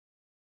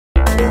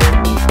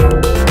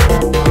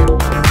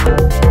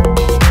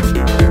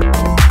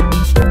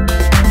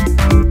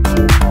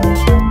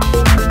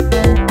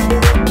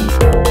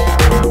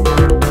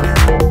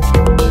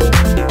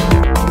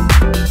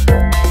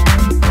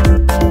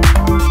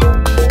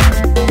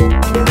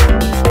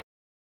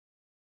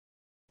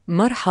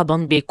مرحبا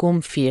بكم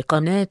في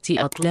قناة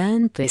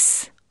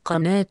أطلانتس،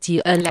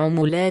 قناة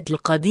العملات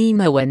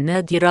القديمة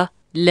والنادرة.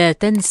 لا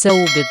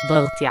تنسوا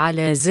بالضغط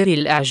على زر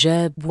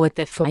الإعجاب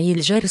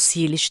وتفعيل جرس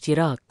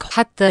الاشتراك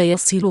حتى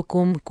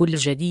يصلكم كل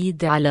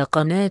جديد على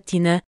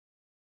قناتنا.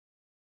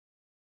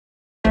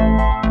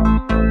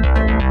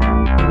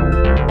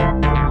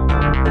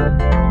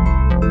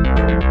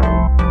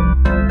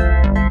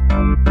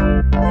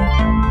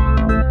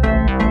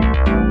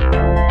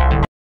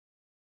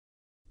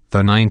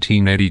 The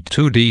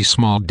 1982 D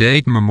small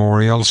date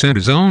memorial cent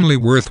is only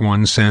worth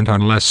 1 cent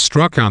unless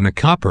struck on a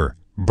copper,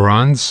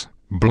 bronze,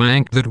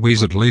 blank that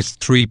weighs at least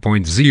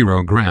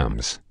 3.0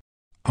 grams.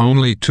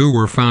 Only 2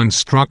 were found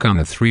struck on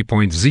a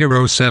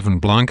 3.07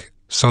 blank,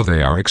 so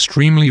they are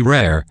extremely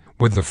rare,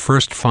 with the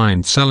first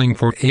find selling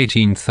for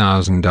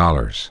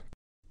 $18,000.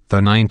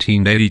 The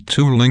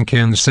 1982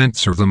 Lincoln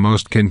cents are the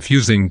most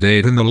confusing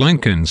date in the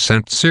Lincoln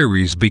cent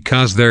series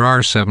because there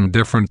are 7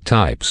 different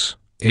types.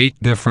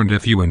 8 different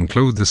if you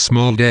include the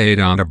small date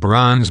on a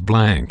bronze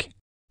blank.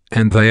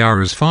 And they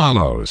are as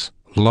follows: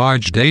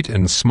 large date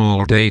and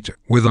small date,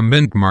 with a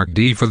mint mark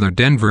D for the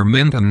Denver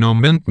Mint and no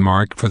mint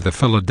mark for the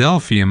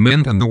Philadelphia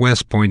Mint and the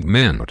West Point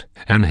Mint,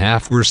 and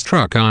half were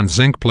struck on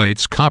zinc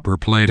plates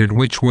copper-plated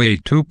which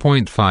weighed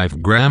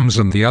 2.5 grams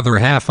and the other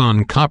half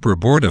on copper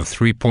board of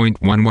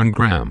 3.11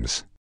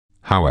 grams.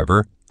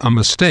 However, a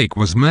mistake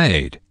was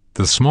made.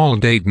 The small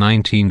date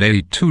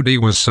 1982 D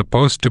was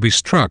supposed to be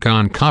struck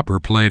on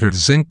copper-plated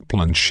zinc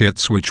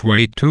planchettes which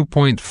weighed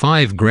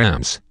 2.5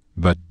 grams,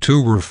 but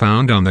 2 were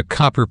found on the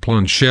copper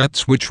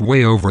planchettes which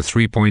weigh over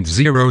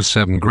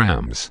 3.07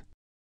 grams.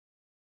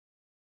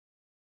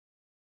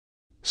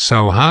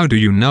 So how do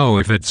you know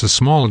if it's a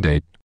small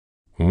date?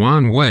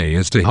 One way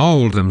is to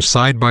hold them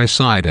side by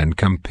side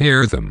and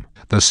compare them.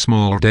 The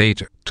small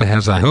date 2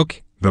 has a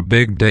hook, the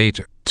big date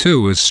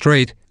 2 is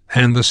straight,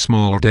 and the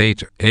small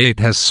date 8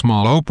 has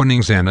small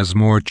openings and is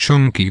more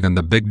chunky than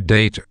the big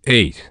date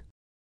 8.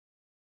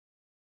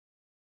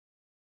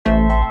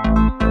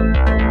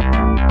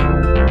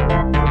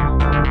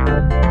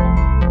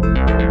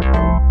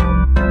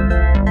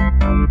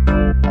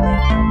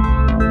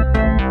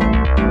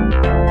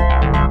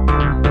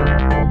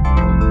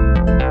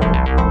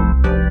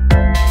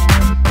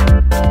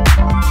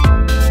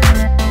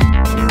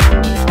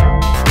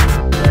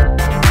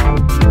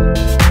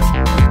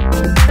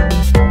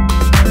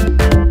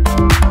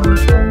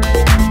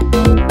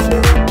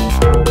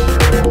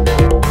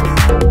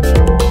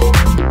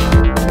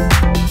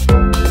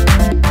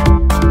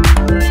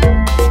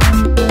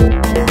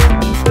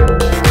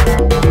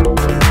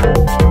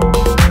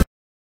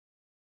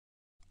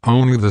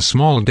 Only the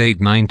small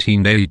date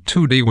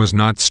 1982 D was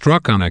not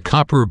struck on a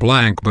copper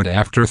blank, but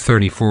after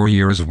 34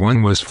 years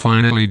one was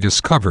finally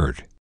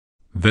discovered.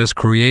 This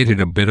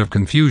created a bit of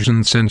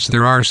confusion since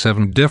there are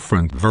 7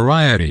 different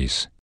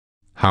varieties.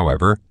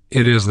 However,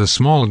 it is the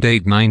small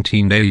date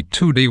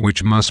 1982 D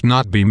which must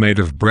not be made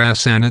of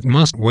brass and it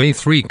must weigh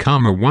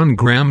 3.1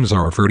 grams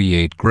or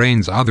 48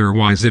 grains,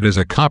 otherwise it is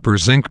a copper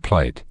zinc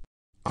plate.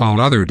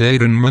 All other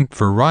date and mint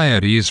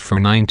varieties for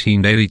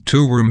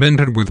 1982 were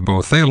minted with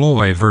both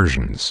alloy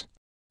versions.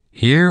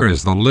 Here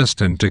is the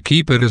list, and to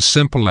keep it as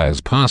simple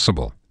as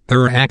possible,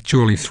 there are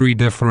actually 3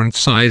 different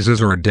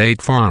sizes or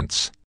date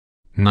fonts.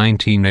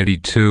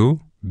 1982,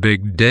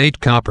 big date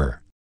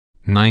copper.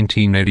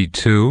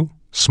 1982,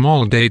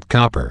 small date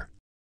copper.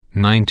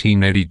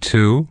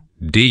 1982,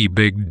 D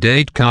big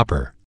date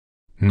copper.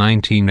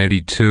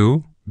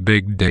 1982,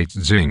 big date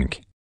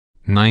zinc.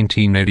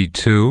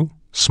 1982,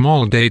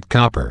 small date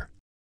copper.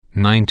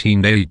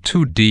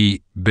 1982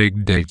 D,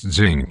 big date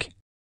zinc.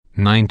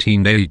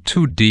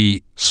 1982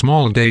 D,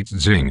 small date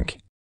zinc.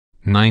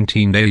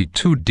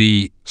 1982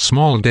 D,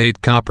 small date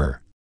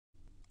copper.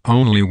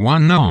 Only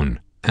one known.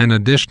 An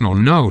additional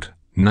note: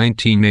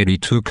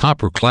 1982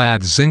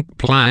 copper-clad zinc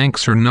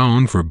planks are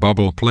known for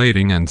bubble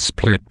plating and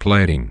split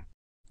plating.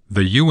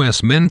 The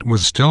U.S. Mint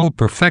was still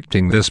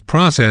perfecting this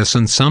process,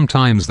 and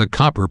sometimes the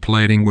copper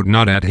plating would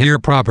not adhere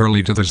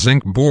properly to the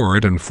zinc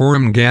board and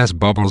form gas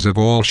bubbles of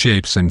all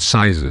shapes and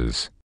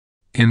sizes.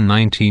 In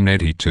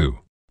 1982,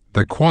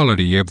 the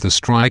quality of the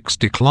strikes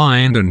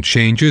declined and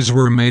changes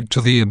were made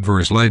to the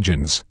adverse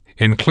legends,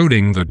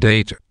 including the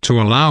date,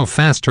 to allow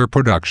faster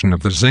production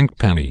of the zinc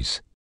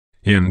pennies.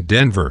 In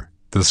Denver,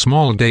 the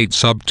small date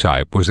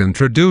subtype was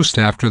introduced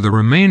after the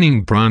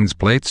remaining bronze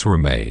plates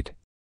were made.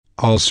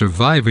 All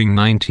surviving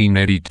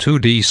 1982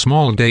 D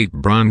small date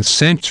bronze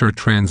cents are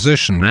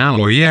transition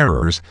alloy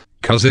errors,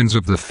 cousins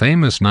of the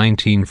famous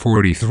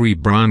 1943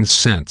 bronze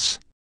cents.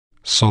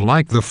 So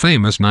like the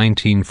famous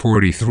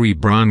 1943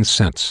 bronze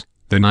cents,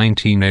 the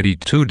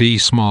 1982 D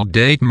small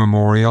date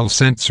memorial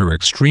cents are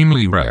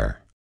extremely rare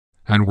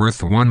and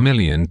worth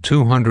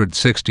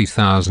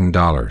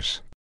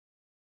 $1,260,000.